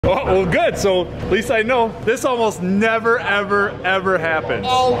Oh, well, good. So at least I know this almost never, ever happens.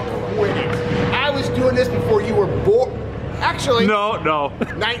 Oh, quit it. I was doing this before you were born. Actually, no.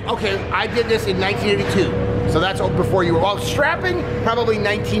 Okay, I did this in 1982. So that's before you were. Well, strapping, probably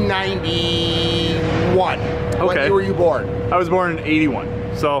 1991. Okay. When year were you born? I was born in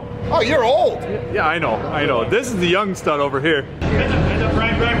 81. So. Oh, you're old. Yeah, I know. This is the young stud over here.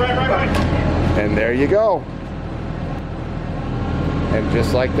 And there you go. And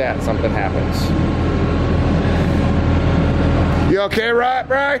just like that, something happens. You okay, right,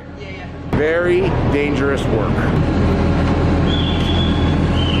 Bri? Yeah. Very dangerous work.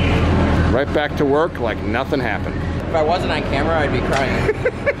 Right back to work like nothing happened. If I wasn't on camera, I'd be crying.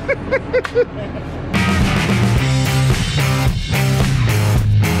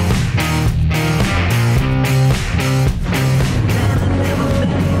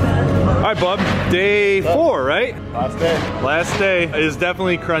 All right, bub. Day 4, right? Last day. Last day is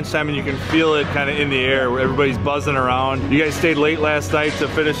definitely crunch time, and you can feel it kind of in the air where everybody's buzzing around. You guys stayed late last night to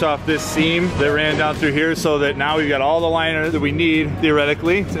finish off this seam that ran down through here, so that now we've got all the liner that we need,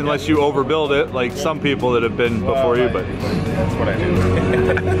 theoretically, unless you overbuild it, like some people that have been before you, but that's what I do.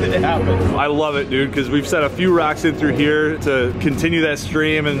 It happens. I love it, dude, because we've set a few rocks in through here to continue that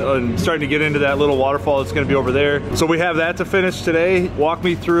stream and starting to get into that little waterfall that's going to be over there. So we have that to finish today. Walk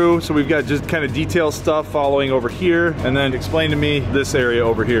me through. So we've got just kind of detail stuff following over here, and then explain to me this area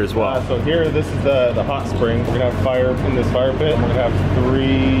over here as well. So here, this is the hot spring. We're gonna have fire in this fire pit. We're gonna have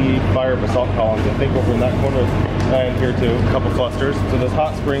 3 fire basalt columns, I think, over in that corner and here too, a couple clusters. So this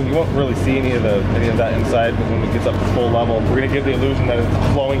hot spring, you won't really see any of that inside, but when it gets up to full level, we're gonna give the illusion that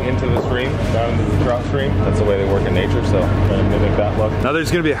it's flowing into the stream, down into the trout stream. That's the way they work in nature, so I'm gonna mimic that look. Now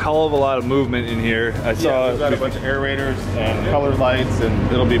there's gonna be a hell of a lot of movement in here. I saw we've got a bunch of aerators and color lights, and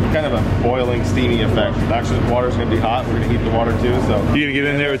it'll be kind of a boiling, steamy effect. Actually, the water's gonna be hot. We're gonna heat the water too, so. You gonna get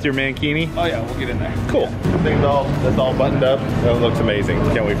in there with your mankini? Oh yeah, we'll get in there. Cool. That's all buttoned up. It looks amazing.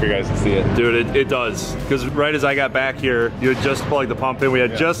 Can't wait for you guys to see it. Dude, it does. Because right as I got back here, you had just plugged the pump in. We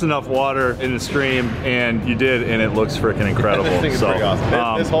had just enough water in the stream, and you did, and it looks freaking incredible. This thing is pretty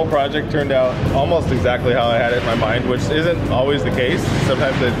awesome. This whole project turned out almost exactly how I had it in my mind, which isn't always the case.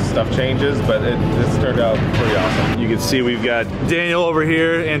 Sometimes the stuff changes, but this turned out pretty awesome. You can see we've got Daniel over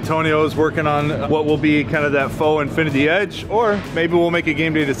here. Antonio's working on what will be kind of that faux infinity edge, or maybe we'll make a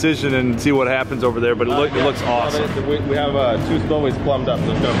game day decision and see what happens over there, but it looks awesome. We have 2 spillways plumbed up,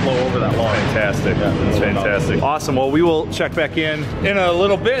 so it's going to flow over that lawn. Fantastic. Yeah, that's fantastic. Awesome. Well, we will check back in a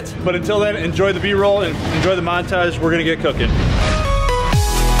little bit, but until then, enjoy the B-roll and enjoy the montage. We're going to get cooking.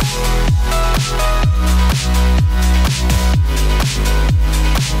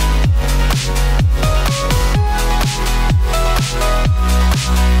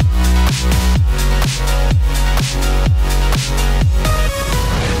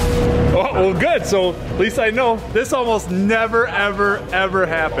 Well, good. So at least I know this almost never, ever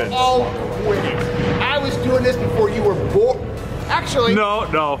happens. Oh, quit it. I was doing this before you were born. Actually. No.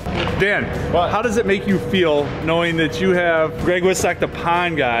 Dan, how does it make you feel knowing that you have Greg Wissack, the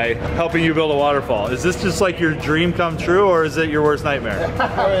pond guy, helping you build a waterfall? Is this just like your dream come true, or is it your worst nightmare?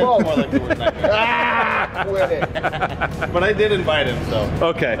 More like your worst nightmare. Quit it. But I did invite him, so.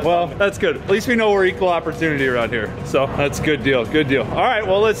 Okay, well, that's good. At least we know we're equal opportunity around here. So that's a good deal, good deal. All right,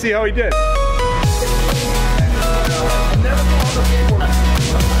 well, let's see how he did.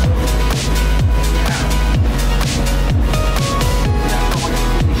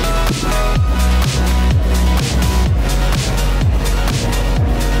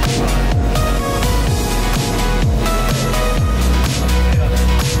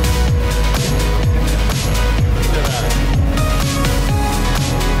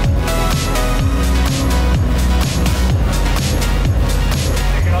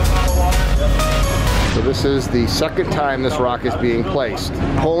 This is the second time this rock is being placed.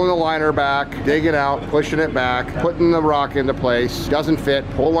 Pulling the liner back, digging out, pushing it back, putting the rock into place. Doesn't fit,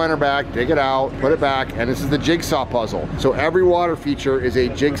 pull the liner back, dig it out, put it back, and this is the jigsaw puzzle. So every water feature is a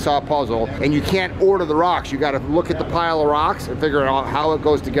jigsaw puzzle, and you can't order the rocks. You gotta look at the pile of rocks and figure out how it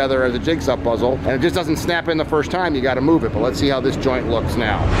goes together as a jigsaw puzzle. And it just doesn't snap in the first time, you gotta move it. But let's see how this joint looks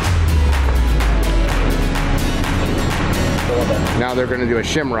now. Now they're going to do a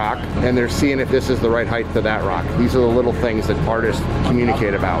shim rock, and they're seeing if this is the right height for that rock. These are the little things that artists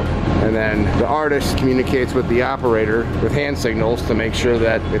communicate about. And then the artist communicates with the operator with hand signals to make sure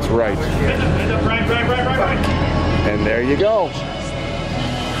that it's right. And there you go.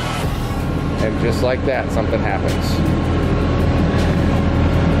 And just like that, something happens.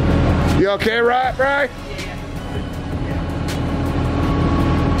 You okay, right, Bri?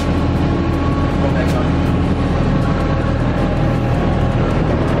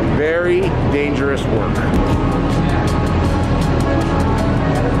 very dangerous work.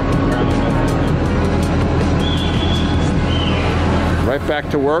 Right back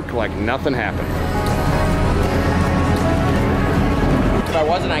to work like nothing happened. If I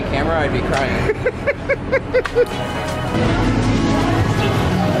wasn't on camera, I'd be crying.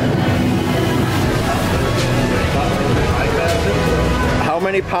 How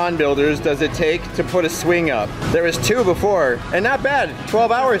many pond builders does it take to put a swing up? There was 2 before, and not bad.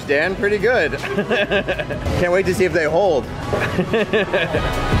 12 hours, Dan, pretty good. Can't wait to see if they hold.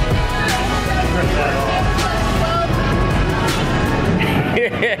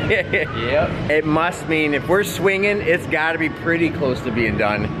 Yep. It must mean if we're swinging, it's got to be pretty close to being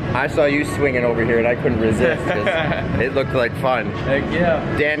done. I saw you swinging over here and I couldn't resist. It looked like fun. Heck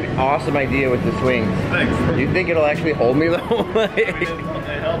yeah. Dan, awesome idea with the swings. Thanks. Do you think it'll actually hold me though?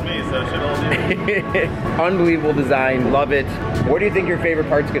 It held me, so it should hold you. Unbelievable design, love it. What do you think your favorite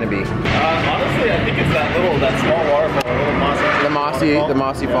part's gonna be? Honestly, I think it's that small waterfall, a little mossy. The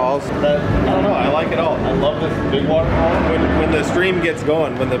mossy falls. I don't know. I like it all. I love this big waterfall. When the stream gets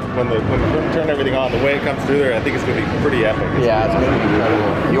going, when we turn everything on, the way it comes through there, I think it's gonna be pretty epic. Yeah, it's gonna be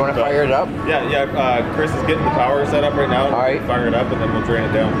incredible. You want to fire it up? Yeah. Chris is getting the power set up right now. All right. Fire it up, and then we'll drain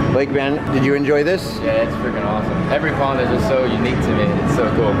it down. Blake, Ben, did you enjoy this? Yeah, it's freaking awesome. Every pond is just so unique to me. It's so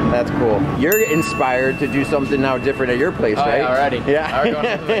cool. That's cool. You're inspired to do something now different at your place, right? Yeah, already. Yeah. I already want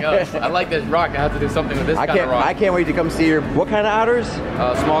to do something else. I like this rock. I have to do something with this kind of rock. I can't wait to come see your, what kind of otters?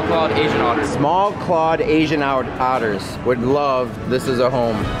 Small clawed Asian otters. Small clawed Asian otters. Would love this as a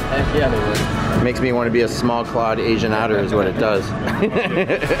home. Heck yeah, they would. Makes me want to be a small clawed Asian otter is what it does.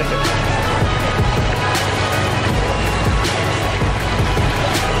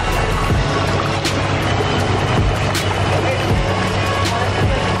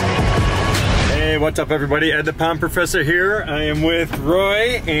 Hey, what's up everybody? Ed the Pond Professor here. I am with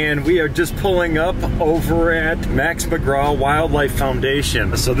Roy and we are just pulling up over at Max McGraw Wildlife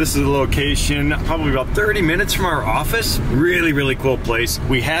Foundation. So this is the location, probably about 30 minutes from our office. Really, really cool place.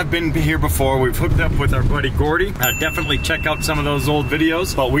 We have been here before. We've hooked up with our buddy Gordy. Definitely check out some of those old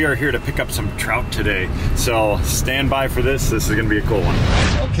videos, but we are here to pick up some trout today. So stand by for this. This is gonna be a cool one.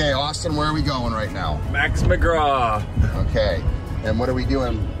 Okay, Austin, where are we going right now? Max McGraw. Okay, and what are we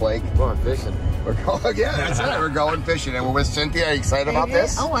doing, Blake? Going fishing. We're going, yeah, that's it. We're going fishing, and we're with Cynthia. Are you excited about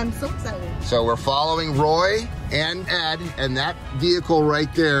this? Oh, I'm so excited. So we're following Roy and Ed, and that vehicle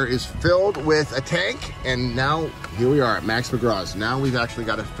right there is filled with a tank, and now here we are at Max McGraw's. Now we've actually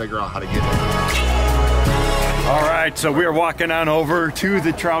got to figure out how to get it. All right, so we are walking on over to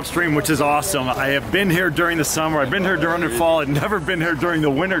the trout stream, which is awesome. I have been here during the summer. I've been here during the fall. I've never been here during the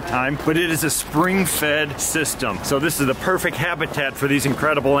winter time, but it is a spring-fed system. So this is the perfect habitat for these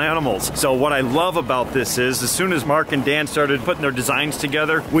incredible animals. So what I love about this is, as soon as Mark and Dan started putting their designs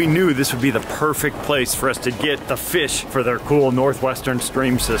together, we knew this would be the perfect place for us to get the fish for their cool northwestern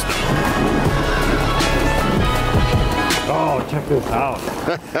stream system. Oh, check this out.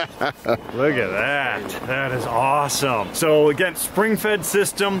 Look at that. That is awesome. So again, spring-fed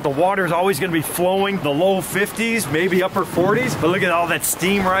system. The water is always going to be flowing. The low 50s, maybe upper 40s. But look at all that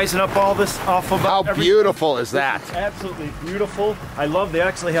steam rising up all this off of How beautiful is that? Absolutely beautiful. I love they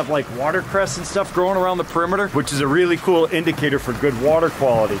actually have like watercress and stuff growing around the perimeter, which is a really cool indicator for good water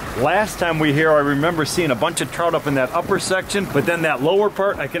quality. Last time we here, I remember seeing a bunch of trout up in that upper section, but then that lower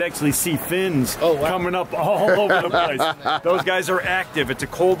part, I could actually see fins coming up all over the place. Those guys are active. It's a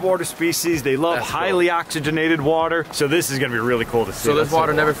cold water species. They love highly oxygenated water. So this is going to be really cool to see. So this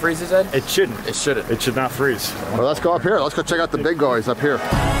water never freezes, Ed? It shouldn't. It shouldn't. It should not freeze. Well, let's go up here. Let's go check out the big boys up here.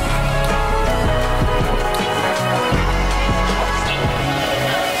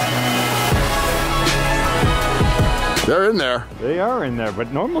 They're in there. They are in there,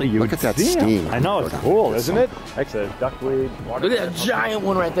 but normally you look at that see steam. them. I know, it's cool, isn't it? Actually, duckweed. Look at that giant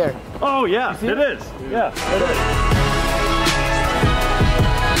one right there. Oh yeah, it is. Yeah, it is.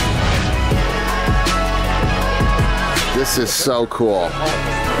 This is so cool.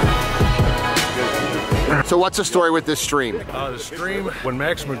 So what's the story with this stream? The stream, when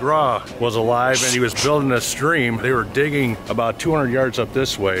Max McGraw was alive and he was building a stream, they were digging about 200 yards up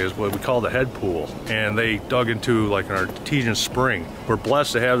this way is what we call the head pool. And they dug into like an artesian spring. We're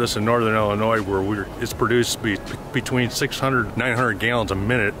blessed to have this in northern Illinois where it's produced between 600, 900 gallons a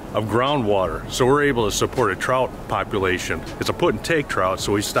minute of groundwater. So we're able to support a trout population. It's a put and take trout,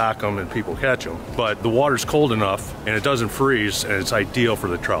 so we stock them and people catch them. But the water's cold enough and it doesn't freeze and it's ideal for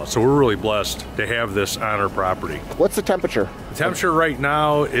the trout. So we're really blessed to have this on our property. What's the temperature? The temperature right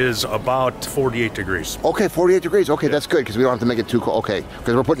now is about 48 degrees. Okay, 48 degrees. Okay, that's good because we don't have to make it too cold. Okay,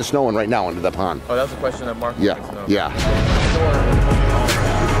 because we're putting snow in right now into the pond. Oh, that's a question that Mark Yeah, wants to know. yeah.